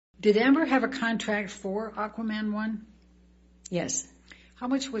Did Amber have a contract for Aquaman 1? Yes. How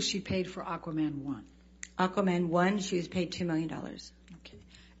much was she paid for Aquaman 1? Aquaman 1, she was paid $2 million. Okay.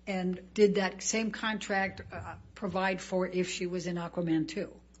 And did that same contract provide for if she was in Aquaman 2?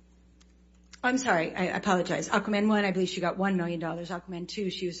 I'm sorry, I apologize. Aquaman 1, I believe she got $1 million. Aquaman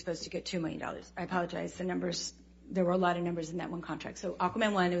 2, she was supposed to get $2 million. I apologize. The numbers, there were a lot of numbers in that one contract. So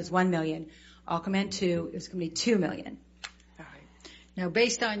Aquaman 1, it was $1 million. Aquaman 2, it was going to be $2 million. All right. Now,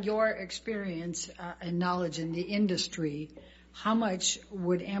 based on your experience and knowledge in the industry, how much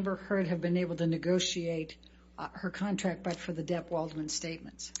would Amber Heard have been able to negotiate her contract but for the Depp Waldman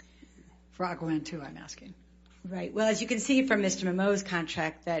statements? For Aquaman 2, I'm asking. Right. Well, as you can see from Mr. Momoa's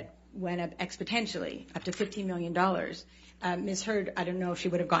contract, that went up exponentially, up to $15 million. Ms. Heard, I don't know if she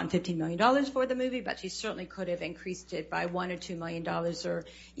would have gotten $15 million for the movie, but she certainly could have increased it by $1 or $2 million or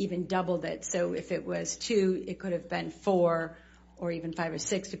even doubled it. So if it was 2, it could have been 4 or even 5 or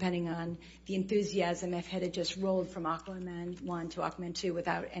 6, depending on the enthusiasm if it had just rolled from Aquaman 1 to Aquaman 2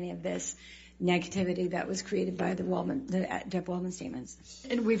 without any of this negativity that was created by the Depp Waldman statements.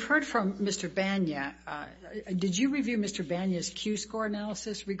 And we've heard from Mr. Banya. Did you review Mr. Banya's Q-score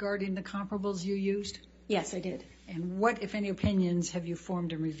analysis regarding the comparables you used? Yes, I did. And what, if any, opinions have you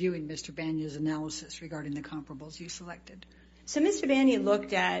formed in reviewing Mr. Banya's analysis regarding the comparables you selected? So Mr. Banya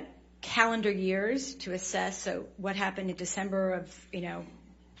looked at calendar years to assess, so what happened in December of,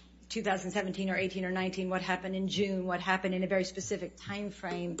 2017 or 18 or 19, what happened in June, what happened in a very specific time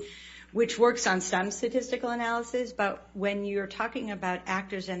frame, which works on some statistical analysis, but when you're talking about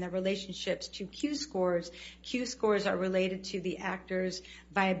actors and their relationships to Q-scores are related to the actor's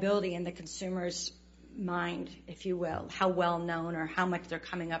viability in the consumer's mind, if you will, how well known or how much they're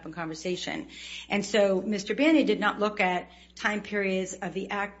coming up in conversation. And so Mr. Banya did not look at time periods of the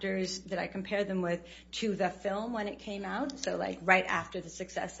actors that I compared them with to the film when it came out, so like right after the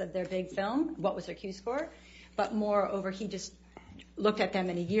success of their big film, what was their Q-score, but moreover, he just looked at them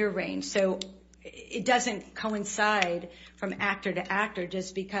in a year range. So it doesn't coincide from actor to actor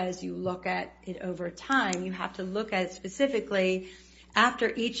just because you look at it over time. You have to look at it specifically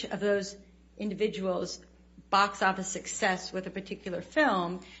after each of those individuals' box office success with a particular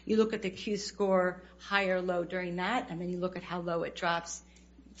film. You look at the Q-score high or low during that, and then you look at how low it drops,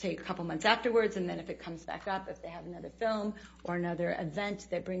 say, a couple months afterwards, and then if it comes back up, if they have another film or another event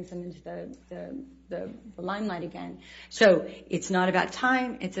that brings them into the limelight again. So it's not about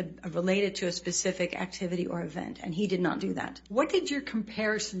time, it's related to a specific activity or event, and he did not do that. What did your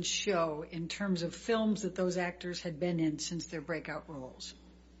comparison show in terms of films that those actors had been in since their breakout roles?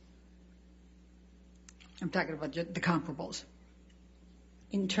 I'm talking about the comparables.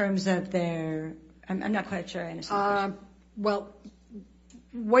 In terms of their, I'm not quite sure I understand. Well,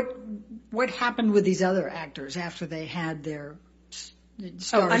 what happened with these other actors after they had their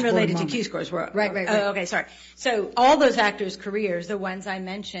stars? Unrelated to Q-scores. Right. Okay, sorry. So all those actors' careers, the ones I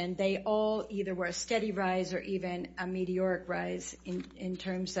mentioned, they all either were a steady rise or even a meteoric rise in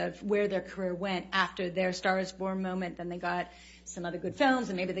terms of where their career went after their Star is Born moment. Then they got some other good films,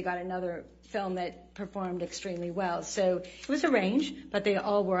 and maybe they got another film that performed extremely well. So it was a range, but they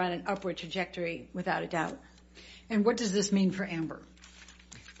all were on an upward trajectory without a doubt. And what does this mean for Amber?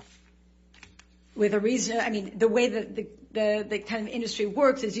 With a reason, I mean, the way that the kind of industry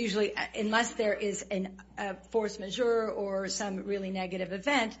works is usually, unless there is a force majeure or some really negative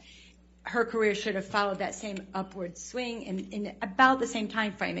event, her career should have followed that same upward swing in about the same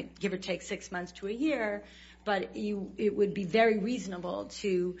time frame, give or take 6 months to a year. But it would be very reasonable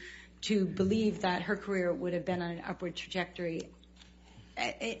to believe that her career would have been on an upward trajectory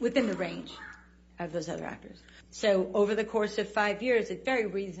within the range of those other actors. So over the course of 5 years, it's very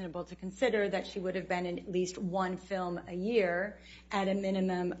reasonable to consider that she would have been in at least one film a year at a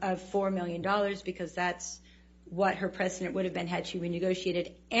minimum of $4 million, because that's what her precedent would have been had she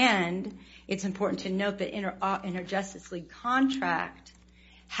renegotiated. And it's important to note that in her Justice League contract,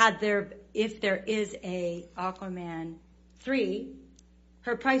 if there is a Aquaman 3,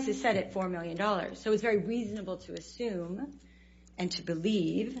 her price is set at $4 million. So it's very reasonable to assume and to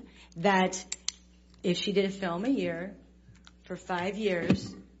believe that if she did a film a year for 5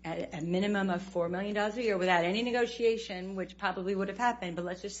 years at a minimum of $4 million a year without any negotiation, which probably would have happened, but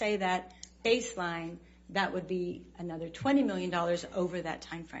let's just say that baseline, that would be another $20 million over that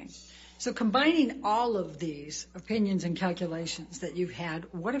time frame. So combining all of these opinions and calculations that you've had,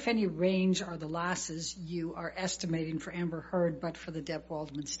 what, if any, range are the losses you are estimating for Amber Heard but for the Depp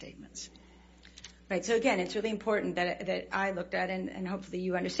Waldman statements? Right. So again, it's really important that I looked at, and hopefully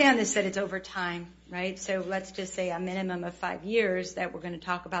you understand this, that it's over time, right? So let's just say a minimum of 5 years that we're going to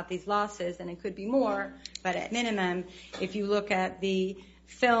talk about these losses, and it could be more, but at minimum, if you look at the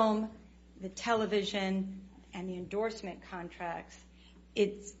film, the television, and the endorsement contracts,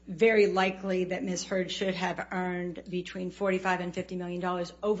 it's very likely that Ms. Heard should have earned between $45 and $50 million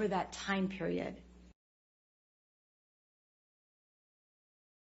over that time period.